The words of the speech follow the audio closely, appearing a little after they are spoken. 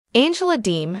Angela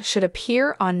Deem should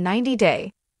appear on 90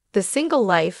 Day. The single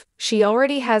life, she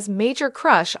already has major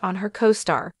crush on her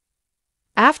co-star.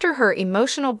 After her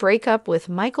emotional breakup with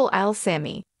Michael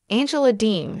Al-Sami, Angela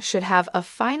Deem should have a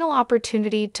final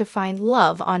opportunity to find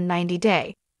love on 90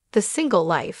 Day, The Single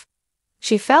Life.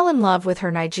 She fell in love with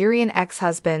her Nigerian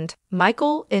ex-husband,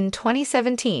 Michael, in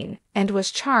 2017 and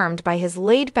was charmed by his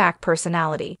laid-back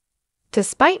personality.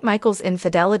 Despite Michael's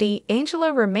infidelity,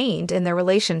 Angela remained in their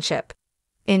relationship.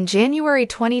 In January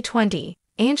 2020,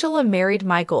 Angela married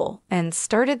Michael and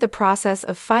started the process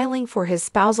of filing for his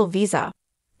spousal visa.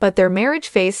 But their marriage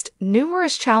faced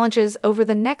numerous challenges over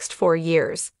the next 4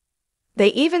 years. They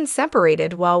even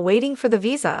separated while waiting for the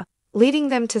visa, leading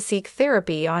them to seek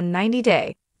therapy on 90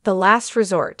 Day, the last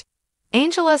resort.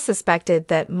 Angela suspected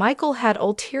that Michael had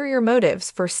ulterior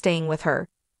motives for staying with her.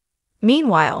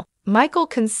 Meanwhile, Michael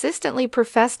consistently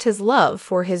professed his love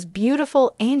for his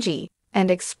beautiful Angie and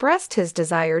expressed his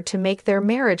desire to make their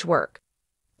marriage work.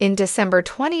 In December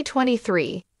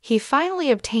 2023, he finally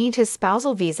obtained his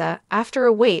spousal visa after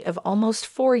a wait of almost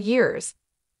 4 years.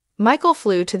 Michael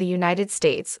flew to the United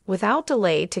States without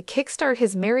delay to kickstart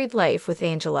his married life with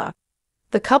Angela.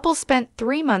 The couple spent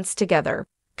 3 months together,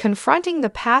 confronting the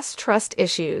past trust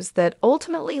issues that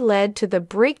ultimately led to the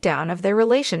breakdown of their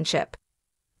relationship.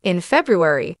 In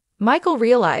February, Michael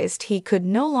realized he could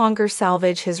no longer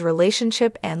salvage his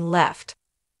relationship and left.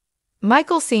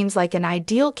 Michael seems like an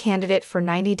ideal candidate for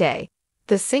 90 Day,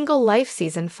 The Single Life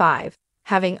Season 5,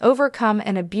 having overcome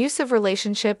an abusive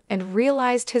relationship and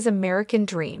realized his American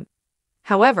dream.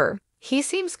 However, he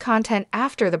seems content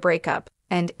after the breakup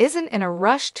and isn't in a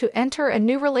rush to enter a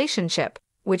new relationship,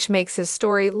 which makes his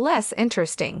story less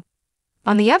interesting.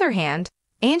 On the other hand,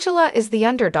 Angela is the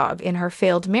underdog in her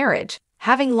failed marriage,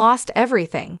 having lost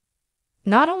everything.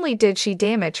 Not only did she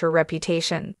damage her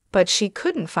reputation, but she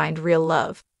couldn't find real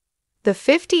love. The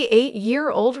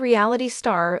 58-year-old reality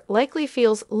star likely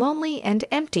feels lonely and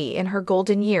empty in her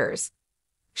golden years.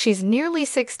 She's nearly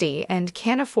 60 and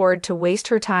can't afford to waste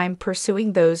her time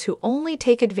pursuing those who only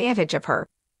take advantage of her.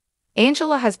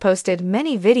 Angela has posted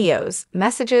many videos,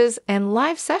 messages, and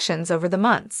live sessions over the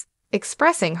months,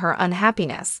 expressing her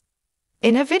unhappiness.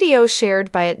 In a video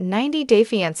shared by 90 Day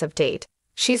Fiancé update,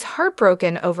 she's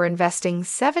heartbroken over investing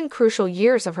 7 crucial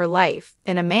years of her life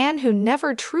in a man who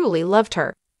never truly loved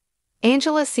her.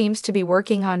 Angela seems to be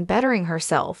working on bettering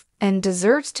herself and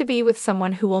deserves to be with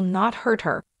someone who will not hurt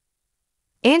her.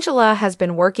 Angela has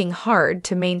been working hard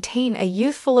to maintain a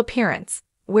youthful appearance,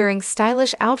 wearing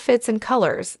stylish outfits and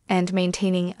colors and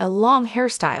maintaining a long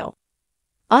hairstyle.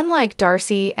 Unlike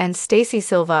Darcy and Stacey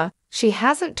Silva, she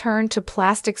hasn't turned to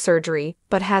plastic surgery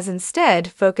but has instead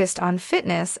focused on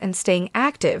fitness and staying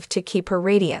active to keep her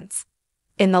radiance.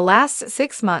 In the last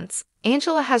 6 months,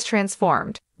 Angela has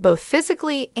transformed, both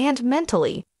physically and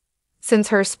mentally. Since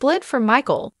her split from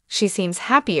Michael, she seems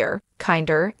happier,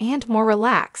 kinder, and more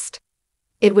relaxed.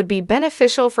 It would be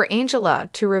beneficial for Angela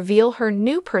to reveal her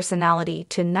new personality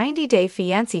to 90 Day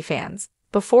Fiancé fans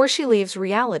before she leaves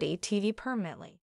reality TV permanently.